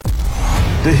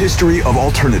The History of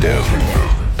Alternative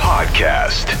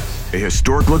Podcast. A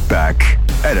historic look back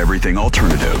at everything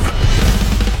alternative.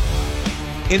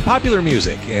 In popular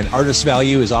music, an artist's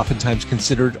value is oftentimes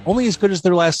considered only as good as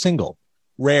their last single.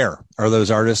 Rare are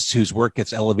those artists whose work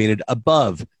gets elevated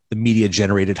above the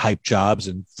media-generated hype jobs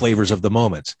and flavors of the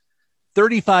moment.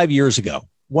 35 years ago,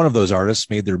 one of those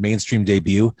artists made their mainstream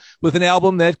debut with an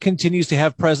album that continues to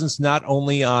have presence not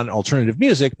only on alternative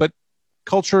music, but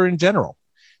culture in general.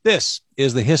 This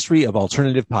is the History of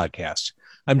Alternative Podcast.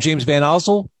 I'm James Van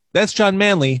Osel. That's John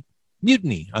Manley.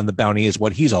 Mutiny on the Bounty is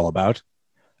what he's all about.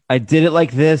 I did it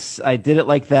like this. I did it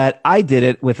like that. I did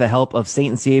it with the help of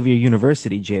St. Xavier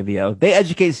University, JVO. They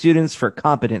educate students for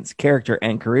competence, character,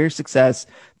 and career success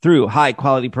through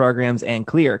high-quality programs and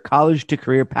clear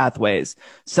college-to-career pathways.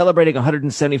 Celebrating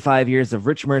 175 years of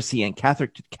rich mercy and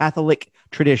Catholic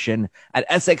tradition, at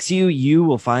SXU, you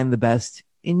will find the best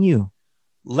in you.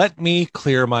 Let me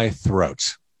clear my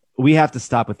throat. We have to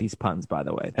stop with these puns, by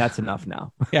the way. That's enough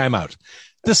now. Yeah, I'm out.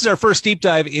 This is our first deep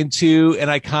dive into an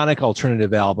iconic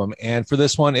alternative album. And for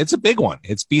this one, it's a big one.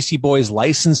 It's Beastie Boys'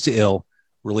 License to Ill,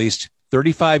 released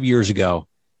 35 years ago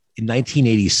in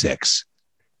 1986.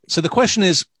 So the question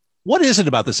is, what is it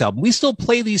about this album? We still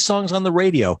play these songs on the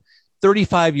radio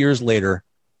 35 years later.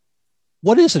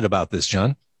 What is it about this,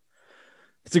 John?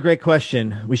 It's a great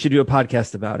question. We should do a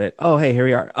podcast about it. Oh, hey, here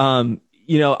we are.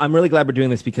 I'm really glad we're doing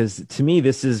this because to me,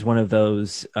 this is one of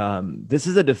those, this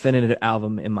is a definitive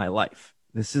album in my life.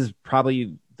 This is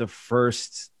probably the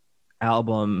first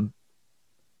album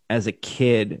as a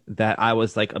kid that I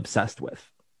was like obsessed with.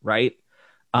 Right.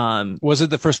 Was it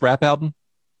the first rap album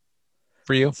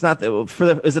for you? It's not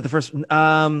is it the first?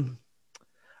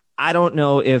 I don't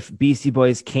know if Beastie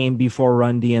Boys came before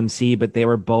Run DMC, but they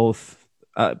were both,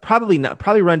 probably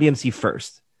Run DMC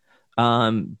first.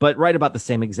 But right about the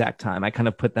same exact time. I kind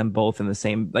of put them both in the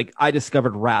same, like I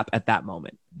discovered rap at that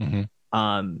moment.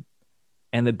 Mm-hmm.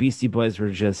 And the Beastie Boys were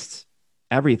just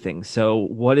everything. So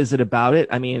what is it about it?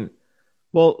 I mean,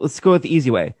 well, let's go with the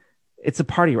easy way. It's a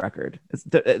party record.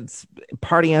 It's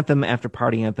party anthem after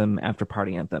party anthem after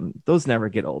party anthem. Those never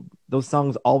get old. Those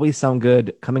songs always sound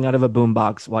good coming out of a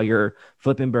boombox while you're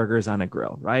flipping burgers on a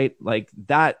grill, right? Like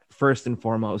that first and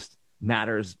foremost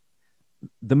matters.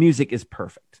 The music is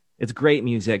perfect. It's great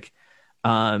music.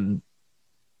 What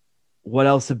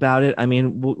else about it? I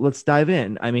mean, let's dive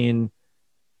in. I mean,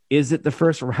 is it the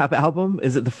first rap album?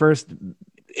 Is it the first?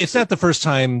 It's not the first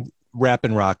time rap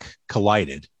and rock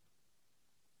collided.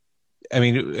 I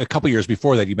mean, a couple years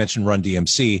before that, you mentioned Run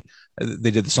DMC.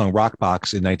 They did the song Rock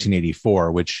Box in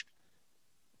 1984, which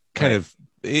kind of,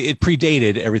 it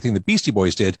predated everything the Beastie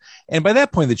Boys did. And by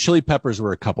that point, the Chili Peppers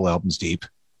were a couple albums deep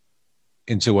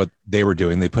into what they were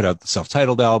doing. They put out the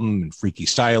self-titled album and Freaky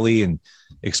Styley and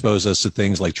exposed us to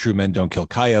things like True Men Don't Kill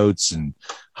Coyotes and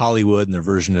Hollywood and their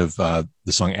version of the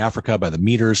song Africa by the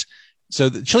Meters. So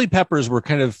the Chili Peppers were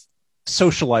kind of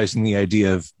socializing the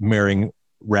idea of marrying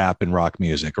rap and rock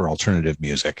music or alternative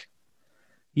music.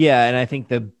 Yeah. And I think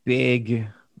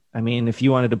if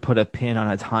you wanted to put a pin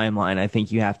on a timeline, I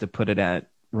think you have to put it at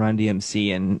Run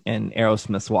DMC and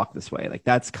Aerosmith's Walk This Way. Like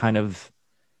that's kind of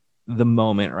the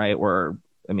moment, right? Where,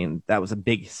 I mean, that was a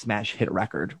big smash hit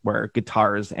record where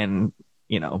guitars and,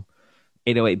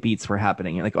 808 beats were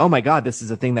happening. You're like, oh my God, this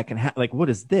is a thing that can happen. Like, what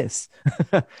is this?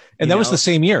 And that was the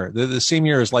same year. The same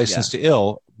year as License to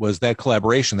Ill was that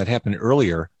collaboration that happened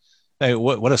earlier. Hey,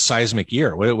 what a seismic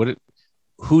year.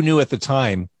 Who knew at the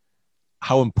time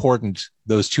how important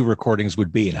those two recordings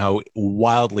would be and how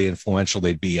wildly influential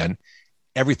they'd be on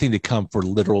everything to come for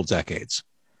literal decades.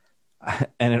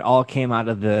 And it all came out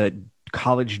of the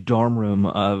college dorm room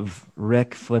of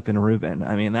Rick, Flip, and Ruben.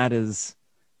 I mean, that is,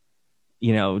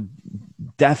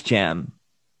 Def Jam.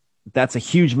 That's a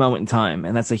huge moment in time.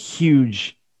 And that's a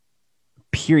huge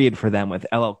period for them with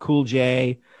LL Cool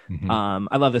J. Mm-hmm.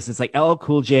 I love this. It's like LL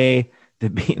Cool J, the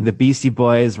Beastie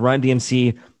Boys, Run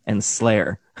DMC, and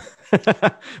Slayer,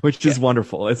 which is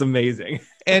wonderful. It's amazing.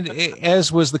 And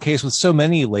as was the case with so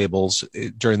many labels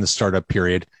during the startup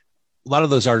period, a lot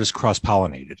of those artists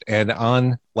cross-pollinated. And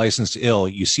on License to Ill,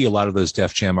 you see a lot of those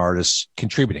Def Jam artists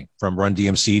contributing, from Run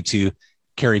DMC to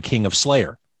Kerry King of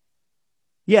Slayer.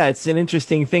 Yeah, it's an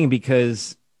interesting thing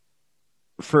because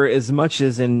for as much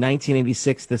as in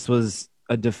 1986, this was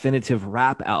a definitive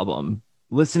rap album,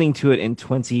 listening to it in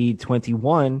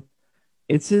 2021,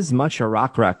 it's as much a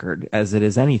rock record as it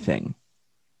is anything.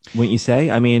 Wouldn't you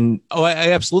say? I mean,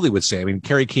 I absolutely would say. I mean,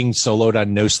 Kerry King soloed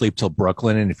on No Sleep Till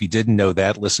Brooklyn. And if you didn't know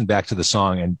that, listen back to the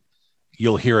song and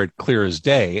you'll hear it clear as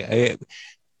day.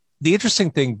 The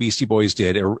interesting thing Beastie Boys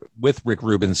did with Rick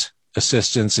Rubin's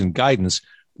assistance and guidance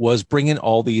was bring in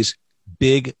all these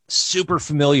big, super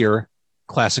familiar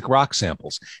classic rock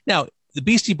samples. Now, the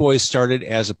Beastie Boys started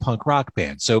as a punk rock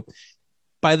band. So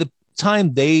by the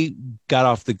time they got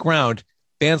off the ground,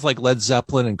 bands like Led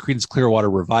Zeppelin and Creedence Clearwater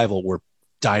Revival were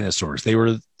dinosaurs. They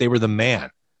were the man.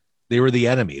 They were the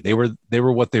enemy. They were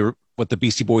what the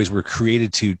Beastie Boys were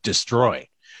created to destroy.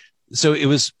 So it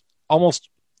was almost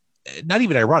not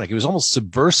even ironic. It was almost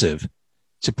subversive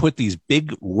to put these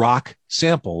big rock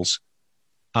samples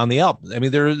on the album. I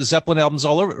mean, there are Zeppelin albums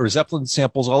all over, or Zeppelin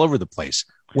samples all over the place.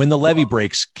 When the Levee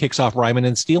Breaks kicks off Rhymin'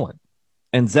 and Stealin'.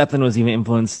 And Zeppelin was even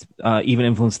influenced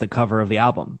the cover of the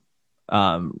album.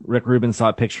 Rick Rubin saw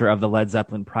a picture of the Led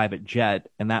Zeppelin private jet,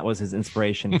 and that was his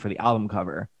inspiration for the album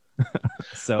cover.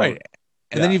 So, right.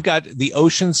 And then you've got The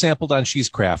Ocean sampled on She's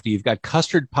Crafty. You've got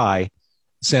Custard Pie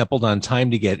sampled on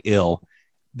Time to Get Ill.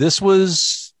 This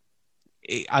was,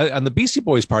 on the Beastie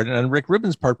Boys' part and on Rick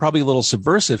Rubin's part, probably a little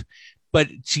subversive. But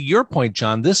to your point,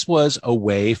 John, this was a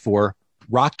way for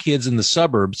rock kids in the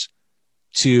suburbs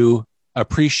to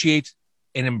appreciate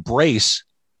and embrace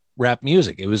rap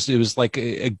music. It was like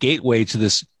a gateway to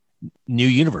this new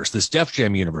universe, this Def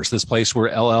Jam universe, this place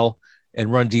where LL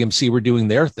and Run DMC were doing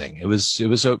their thing. It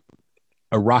was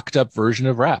a rocked up version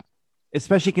of rap.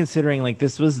 Especially considering like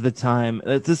this was the time,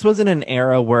 this wasn't an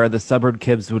era where the suburb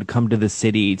kids would come to the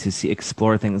city to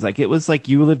explore things. Like it was like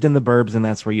you lived in the burbs and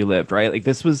that's where you lived, right? Like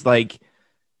this was like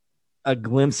a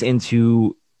glimpse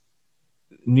into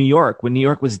New York when New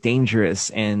York was dangerous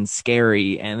and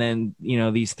scary. And then, you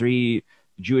know, these three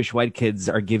Jewish white kids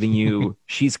are giving you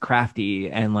She's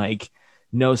Crafty and like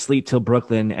No Sleep Till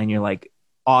Brooklyn. And you're like,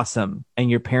 awesome.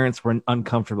 And your parents were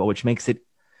uncomfortable, which makes it,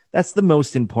 that's the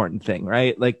most important thing,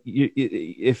 right? Like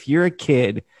if you're a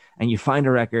kid and you find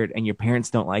a record and your parents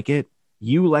don't like it,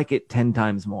 you like it 10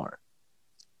 times more.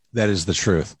 That is the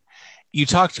truth. You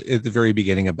talked at the very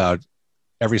beginning about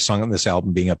every song on this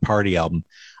album being a party album.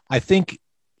 I think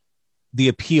the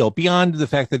appeal, beyond the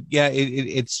fact that, yeah,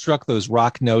 it struck those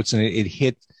rock notes and it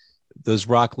hit those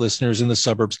rock listeners in the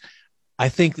suburbs. I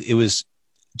think it was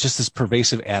just this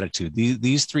pervasive attitude.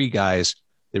 These three guys,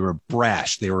 they were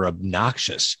brash, they were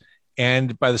obnoxious.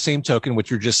 And by the same token, what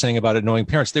you're just saying about annoying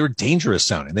parents, they were dangerous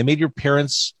sounding. They made your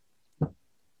parents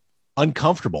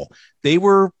uncomfortable. They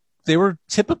were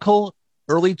typical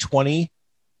early 20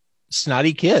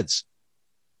 snotty kids.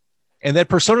 And that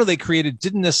persona they created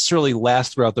didn't necessarily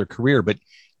last throughout their career, but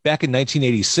back in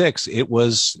 1986, it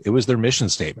was their mission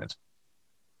statement.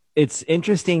 It's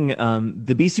interesting.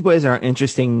 The Beastie Boys are an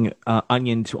interesting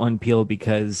onion to unpeel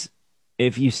because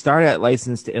if you start at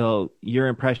Licensed to Ill, your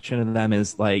impression of them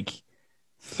is like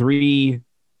three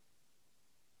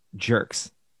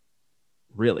jerks,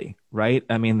 really, right?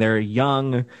 I mean, they're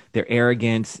young, they're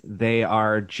arrogant, they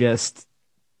are just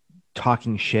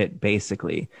talking shit,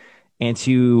 basically. And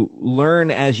to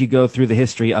learn as you go through the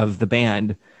history of the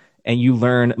band and you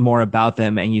learn more about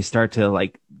them and you start to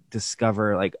like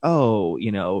discover like, oh,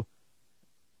 you know,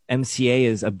 MCA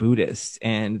is a Buddhist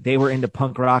and they were into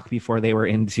punk rock before they were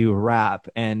into rap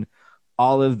and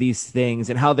all of these things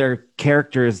and how their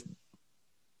characters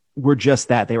were just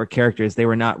that. They were characters. They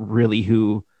were not really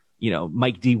who, you know,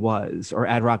 Mike D was or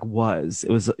Ad Rock was.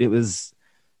 It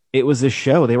was a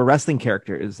show. They were wrestling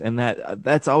characters. And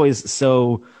that's always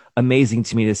so amazing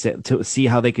to me to see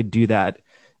how they could do that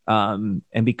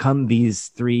and become these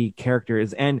three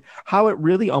characters and how it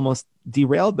really almost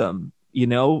derailed them, you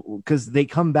know, because they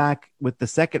come back with the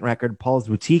second record, Paul's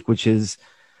Boutique, which is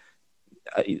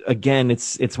again,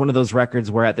 it's one of those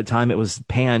records where at the time it was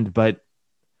panned, but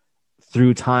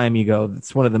through time you go,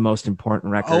 it's one of the most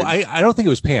important records. Oh, I don't think it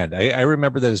was panned. I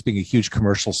remember that as being a huge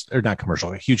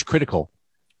a huge critical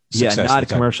success. Yeah, not a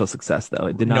commercial success though.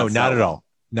 It did not. No, not at all.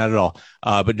 Not at all.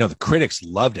 But no, the critics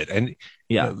loved it. And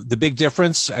yeah, you know, the big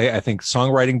difference, I think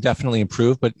songwriting definitely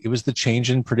improved, but it was the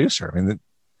change in producer. I mean,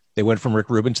 they went from Rick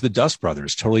Rubin to the Dust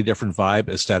Brothers, totally different vibe,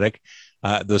 aesthetic.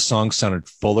 Those songs sounded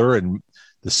fuller and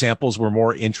the samples were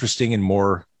more interesting and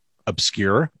more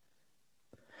obscure.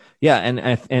 Yeah.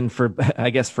 And for,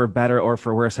 I guess for better or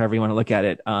for worse, however you want to look at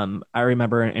it. I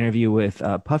remember an interview with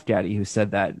Puff Daddy who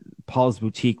said that Paul's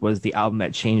Boutique was the album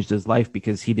that changed his life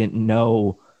because he didn't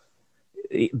know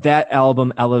that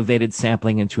album elevated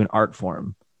sampling into an art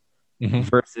form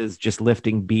versus just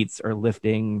lifting beats or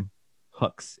lifting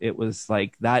hooks. It was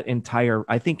like that entire,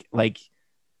 I think like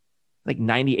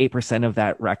 98% of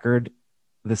that record,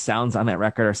 the sounds on that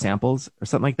record are samples or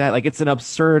something like that. Like it's an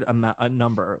absurd amount, a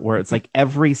number where it's like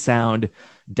every sound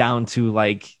down to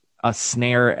like a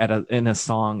snare in a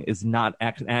song is not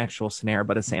an actual snare,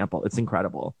 but a sample. It's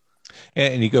incredible.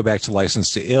 And you go back to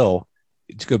License to Ill,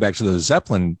 to go back to those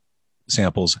Zeppelin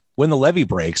samples, When the Levee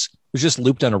Breaks was just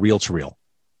looped on a reel to reel.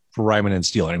 for Ryman and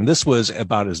Steele. I mean, this was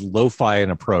about as lo-fi an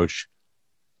approach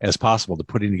as possible to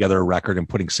putting together a record and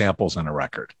putting samples on a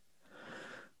record.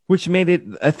 Which made it,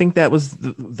 I think that was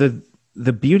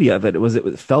the beauty of it.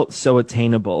 It felt so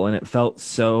attainable and it felt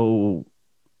so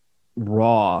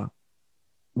raw,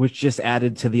 which just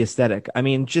added to the aesthetic. I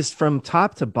mean, just from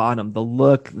top to bottom, the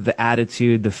look, the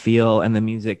attitude, the feel, and the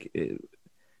music,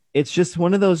 it's just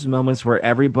one of those moments where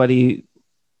everybody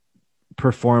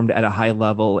performed at a high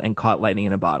level and caught lightning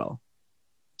in a bottle.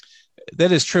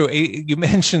 That is true. You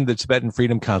mentioned the Tibetan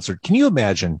Freedom Concert. Can you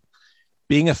imagine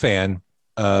being a fan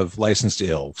of Licensed to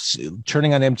Ill,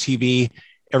 turning on MTV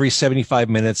every 75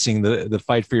 minutes, seeing the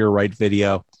Fight for Your Right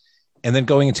video, and then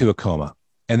going into a coma?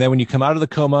 And then when you come out of the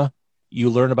coma, you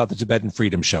learn about the Tibetan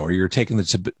Freedom Show, or you're taken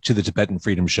to the Tibetan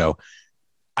Freedom Show.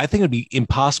 I think it would be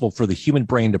impossible for the human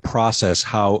brain to process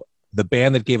how the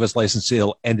band that gave us License to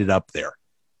Ill ended up there,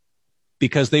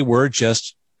 because they were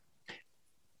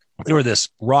this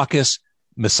raucous,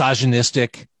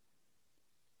 misogynistic,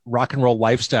 rock and roll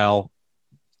lifestyle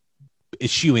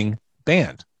eschewing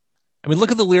band. I mean,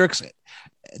 look at the lyrics.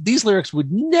 These lyrics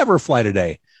would never fly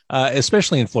today,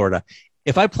 especially in Florida.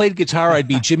 If I played guitar, I'd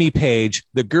be Jimmy Page.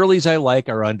 The girlies I like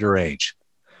are underage.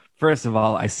 First of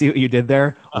all, I see what you did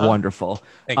there. Wonderful.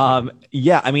 Thank you.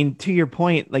 Yeah, I mean, to your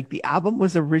point, like the album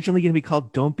was originally going to be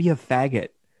called Don't Be a Faggot.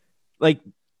 Like,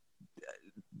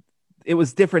 it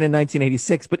was different in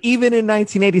 1986, but even in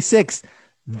 1986,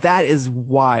 that is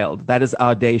wild. That is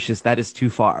audacious. That is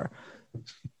too far.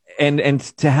 And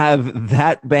to have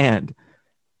that band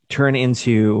turn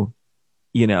into,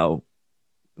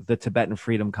 the Tibetan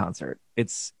Freedom Concert,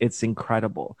 it's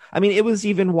incredible. I mean, it was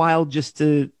even wild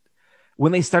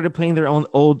when they started playing their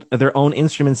own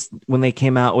instruments, when they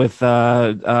came out with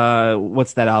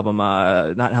what's that album?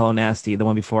 Not Hello Nasty, the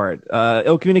one before it.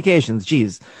 Ill Communications.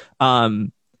 Geez.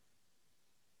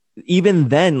 Even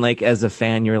then, like as a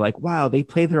fan, you're like, wow, they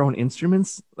play their own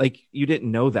instruments. Like you didn't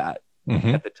know that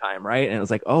at the time, right? And it was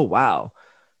like, oh wow,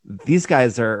 these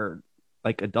guys are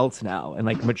like adults now and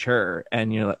like mature.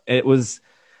 And it was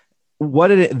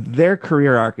their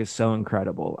career arc is so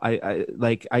incredible.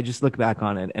 I just look back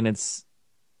on it and it's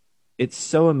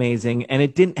so amazing. And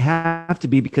it didn't have to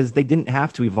be, because they didn't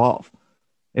have to evolve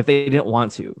if they didn't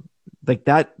want to. Like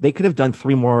that, they could have done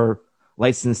 3 more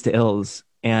License to Ills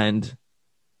and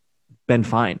been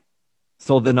fine,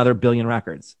 sold another 1 billion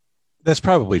records. That's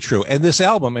probably true. And this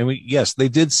album, I mean, yes, they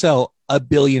did sell 1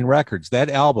 billion records. That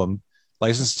album,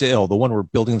 License to Ill, the one we're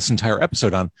building this entire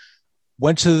episode on,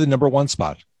 went to the #1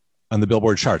 spot on the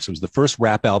Billboard charts. It was the first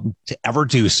rap album to ever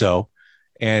do so.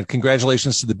 And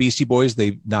congratulations to the Beastie Boys.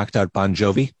 They knocked out Bon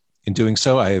Jovi in doing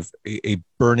so. I have a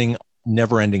burning,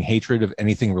 never-ending hatred of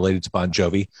anything related to Bon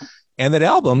Jovi. And that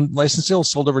album, License to Ill,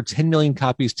 sold over 10 million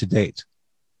copies to date.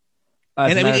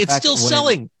 And I mean, it's still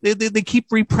selling. They keep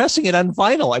repressing it on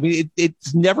vinyl. I mean,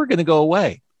 it's never going to go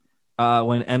away.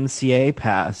 When MCA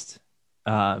passed,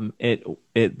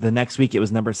 the next week it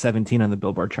was number 17 on the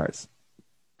Billboard charts.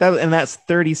 And that's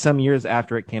 30 some years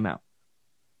after it came out.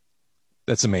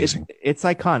 That's amazing. It's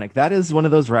iconic. That is one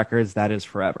of those records that is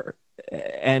forever,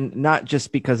 and not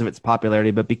just because of its popularity,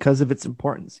 but because of its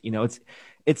importance.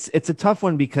 It's a tough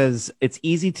one because it's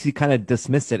easy to kind of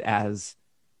dismiss it as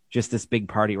just this big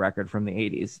party record from the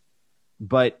 80s.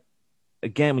 But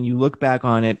again, when you look back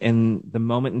on it and the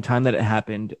moment in time that it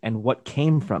happened and what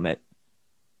came from it,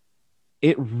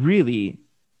 it really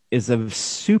is a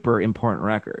super important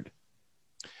record.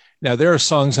 Now, there are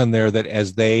songs on there that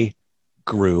as they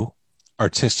grew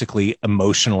artistically,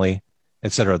 emotionally,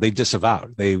 etc., they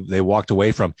disavowed. They walked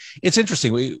away from. It's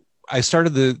interesting. I started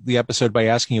the episode by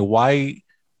asking you, why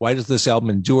does this album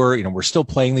endure? We're still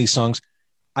playing these songs.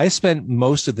 I spent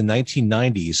most of the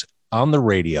 1990s on the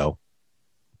radio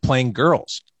playing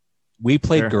girls. We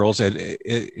played girls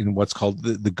in what's called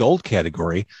the gold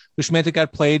category, which meant it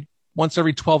got played once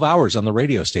every 12 hours on the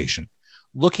radio station.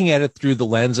 Looking at it through the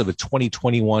lens of a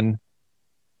 2021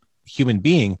 human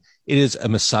being, it is a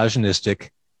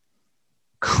misogynistic,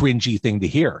 cringy thing to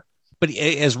hear. But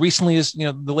as recently as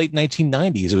the late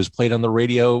 1990s, it was played on the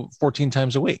radio 14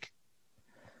 times a week.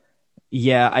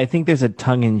 Yeah, I think there's a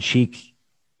tongue-in-cheek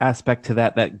aspect to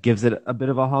that gives it a bit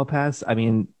of a hall pass. I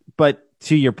mean, but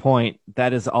to your point,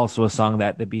 that is also a song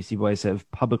that the Beastie Boys have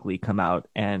publicly come out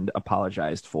and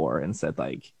apologized for and said,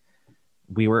 like,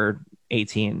 we were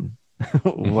 18.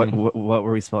 What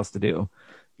were we supposed to do?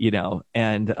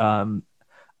 And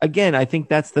again, I think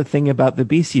that's the thing about the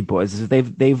Beastie Boys is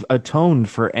they've atoned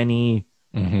for any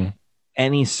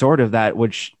sort of that,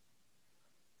 which,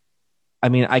 I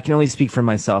mean, I can only speak for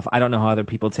myself. I don't know how other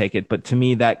people take it, but to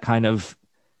me, that kind of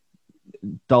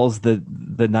dulls the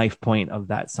knife point of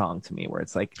that song to me, where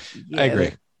it's like, yeah, I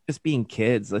agree. just being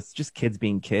kids. It's just kids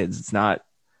being kids. It's not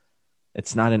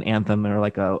an anthem or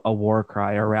like a war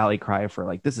cry or rally cry for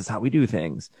like, this is how we do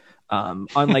things.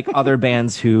 Unlike other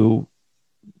bands who,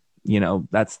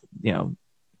 that's, you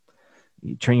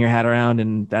turn your hat around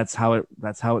and that's how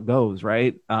it goes.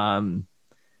 Right.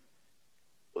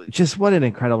 Just what an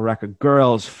incredible record.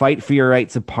 Girls, Fight for Your Right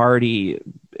to Party,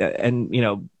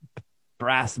 and,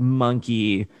 Brass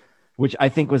Monkey, which I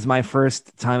think was my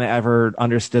first time I ever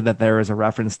understood that there was a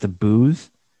reference to booze.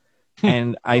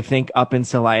 And I think up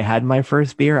until I had my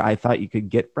first beer, I thought you could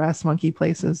get Brass Monkey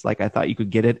places. Like I thought you could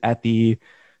get it at the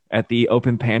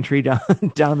open pantry down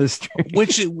the street.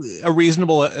 Which a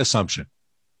reasonable assumption.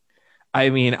 I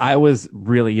mean, I was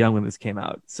really young when this came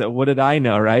out. So what did I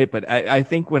know, right? But I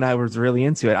think when I was really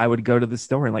into it, I would go to the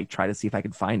store and like try to see if I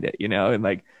could find it, and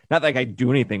like, not like I'd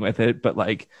do anything with it, but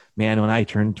like, man, when I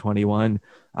turn 21,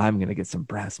 I'm going to get some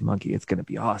Brass Monkey. It's going to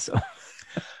be awesome.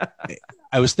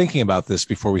 I was thinking about this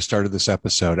before we started this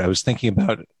episode. I was thinking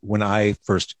about when I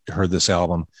first heard this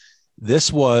album.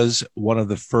 This was one of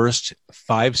the first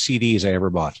 5 CDs I ever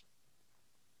bought.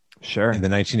 Sure. In the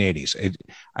 1980s.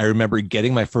 I remember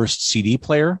getting my first CD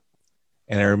player,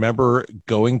 and I remember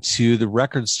going to the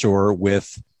record store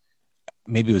with,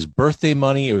 maybe it was birthday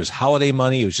money, it was holiday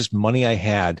money, it was just money I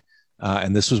had.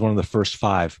 And this was one of the first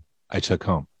 5 I took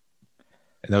home.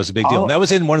 And that was a big deal. And that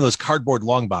was in one of those cardboard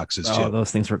long boxes too. Oh, those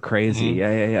things were crazy.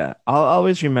 Mm-hmm. Yeah. I'll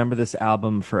always remember this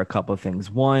album for a couple of things.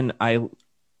 One,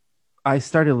 I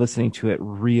started listening to it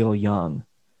real young,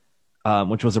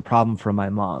 which was a problem for my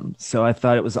mom. So I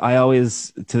thought I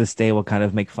always, to this day, will kind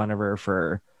of make fun of her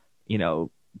for,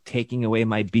 taking away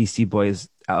my Beastie Boys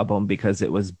album because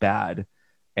it was bad.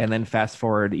 And then fast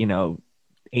forward,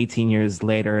 18 years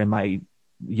later, and my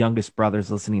youngest brother's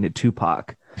listening to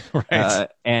Tupac. Right.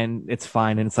 And it's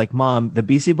fine. And it's like, Mom, the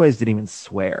Beastie Boys didn't even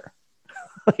swear.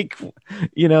 Like,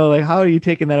 like, how are you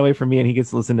taking that away from me? And he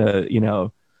gets to listen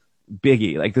to,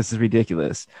 Biggie. Like, this is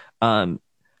ridiculous. But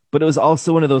it was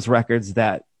also one of those records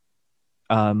that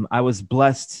I was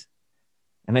blessed.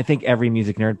 And I think every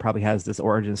music nerd probably has this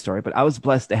origin story, but I was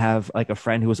blessed to have like a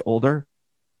friend who was older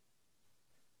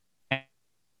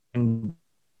and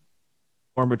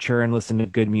more mature and listen to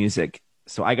good music.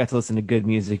 So I got to listen to good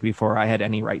music before I had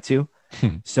any right to.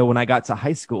 So when I got to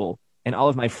high school and all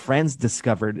of my friends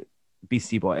discovered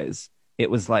Beastie Boys, it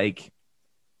was like,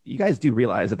 you guys do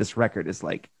realize that this record is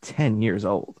like 10 years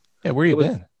old. Yeah, where you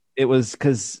been? It was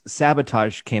because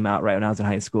Sabotage came out right when I was in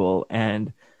high school,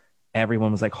 and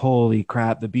everyone was like, holy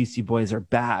crap, the Beastie Boys are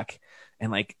back.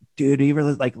 And like, dude, do you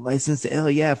ever like License to Ill?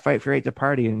 Yeah, Fight for Your Right to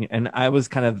Party. And I was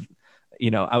kind of,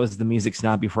 I was the music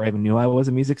snob before I even knew I was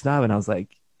a music snob. And I was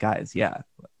like, guys, yeah,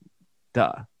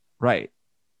 duh, right.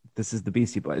 This is the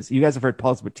Beastie Boys. You guys have heard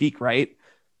Paul's Boutique, right?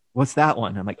 What's that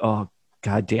one? I'm like, oh,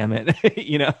 God damn it.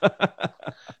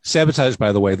 Sabotage,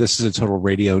 by the way, this is a total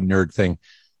radio nerd thing.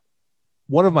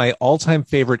 One of my all-time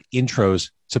favorite intros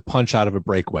to punch out of a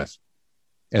break with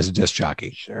as a disc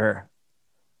jockey. Sure.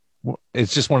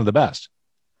 It's just one of the best.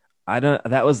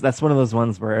 That's one of those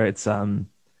ones where it's,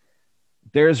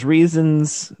 there's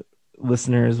reasons,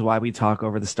 listeners, why we talk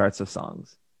over the starts of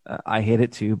songs. I hate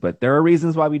it too, but there are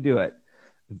reasons why we do it.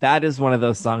 That is one of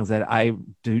those songs that I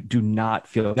do not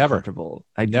feel comfortable.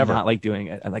 I do not like doing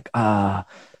it. I'm like,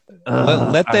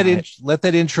 let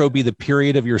that intro be the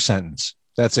period of your sentence.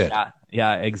 That's it.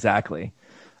 Yeah, exactly.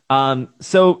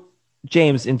 So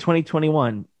James, in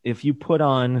 2021, if you put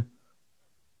on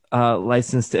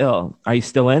License to Ill, are you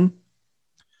still in?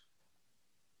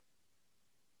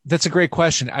 That's a great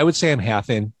question. I would say I'm half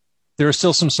in. There are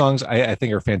still some songs I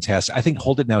think are fantastic. I think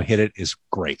Hold It Now, Hit It is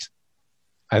great.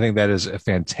 I think that is a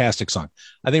fantastic song.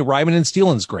 I think Ryman and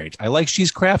Stealin's great. I like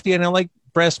She's Crafty, and I like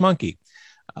Brass Monkey.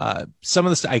 Some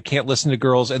of this, I can't listen to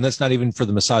girls, and that's not even for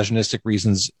the misogynistic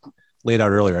reasons laid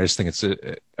out earlier. I just think it's an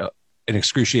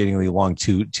excruciatingly long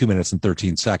 2 minutes and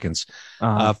 13 seconds.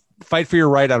 Fight for Your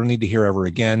Right, I don't need to hear ever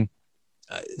again.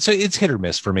 So it's hit or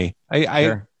miss for me.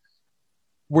 Sure.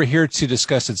 We're here to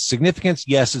discuss its significance.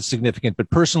 Yes, it's significant, but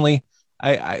personally,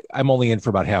 I'm only in for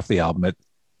about half the album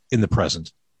in the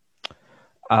present.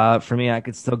 For me, I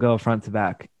could still go front to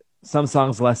back. Some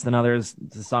songs less than others.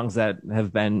 The songs that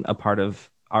have been a part of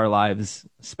our lives,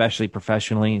 especially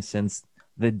professionally, since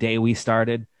the day we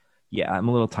started. Yeah, I'm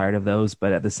a little tired of those,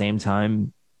 but at the same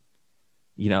time,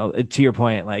 to your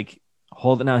point, like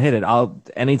Hold It Now, Hit It.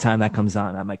 Anytime that comes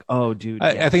on, I'm like, oh, dude.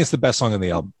 I think it's the best song on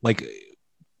the album, like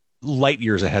light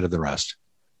years ahead of the rest.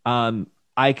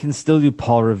 I can still do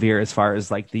Paul Revere as far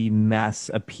as like the mass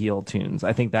appeal tunes.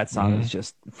 I think that song is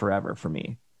just forever for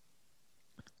me.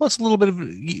 Well, it's a little bit of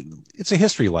it's a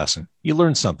history lesson. You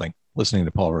learn something listening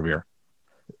to Paul Revere.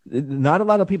 Not a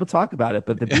lot of people talk about it,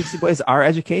 but the Beastie Boys are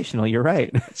educational. You're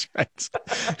right. That's right.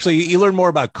 Actually, you learn more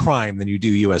about crime than you do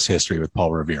U.S. history with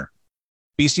Paul Revere.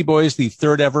 Beastie Boys, the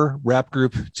third ever rap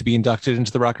group to be inducted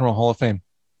into the Rock and Roll Hall of Fame.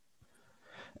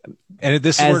 And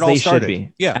this is where it all started. Should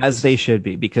be. Yeah. As they should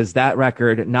be, because that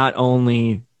record not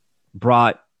only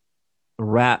brought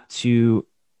rap to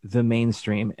the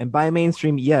mainstream, and by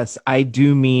mainstream, yes, I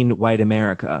do mean white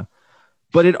America,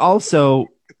 but it also...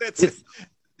 That's it.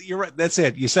 You're right. That's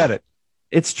it. You said it.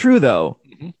 It's true, though.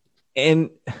 Mm-hmm.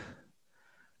 And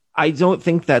I don't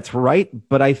think that's right,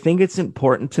 but I think it's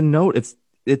important to note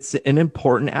it's an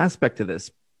important aspect to this.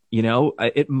 You know,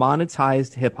 it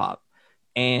monetized hip hop.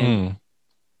 And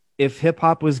if hip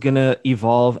hop was going to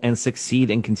evolve and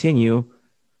succeed and continue,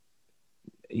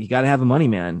 you got to have a money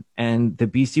man. And the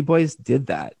Beastie Boys did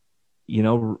that. You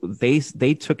know, they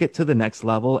took it to the next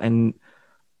level, and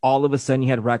all of a sudden you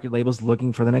had record labels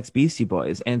looking for the next Beastie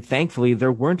Boys. And thankfully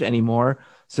there weren't anymore.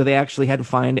 So they actually had to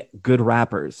find good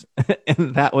rappers.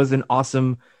 And that was an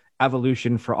awesome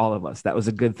evolution for all of us. That was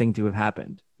a good thing to have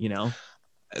happened, you know?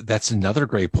 That's another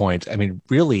great point. I mean,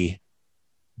 really,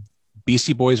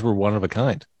 Beastie Boys were one of a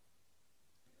kind.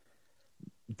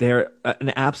 They're an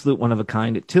absolute one of a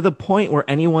kind, to the point where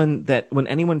when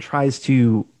anyone tries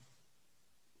to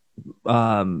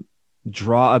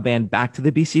draw a band back to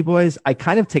the Beastie Boys, I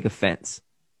kind of take offense,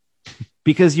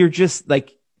 because you're just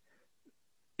like,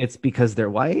 it's because they're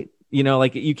white, you know,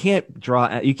 like you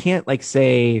can't like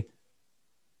say,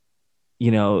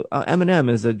 you know, Eminem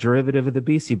is a derivative of the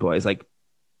Beastie Boys. Like,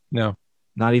 no,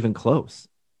 not even close.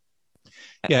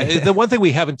 Yeah. The one thing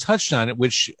we haven't touched on,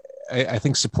 which I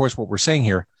think supports what we're saying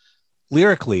here,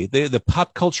 lyrically, the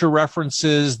pop culture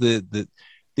references, the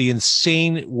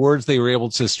insane words they were able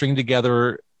to string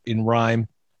together in rhyme,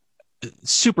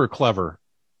 super clever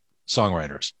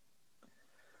songwriters.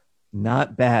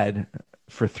 Not bad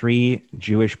for three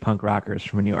Jewish punk rockers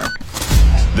from New York.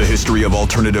 The History of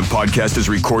Alternative podcast is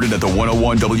recorded at the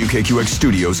 101 WKQX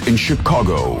studios in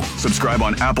Chicago. Subscribe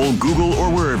on Apple, Google,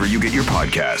 or wherever you get your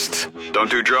podcasts.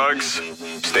 Don't do drugs.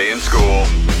 Stay in school.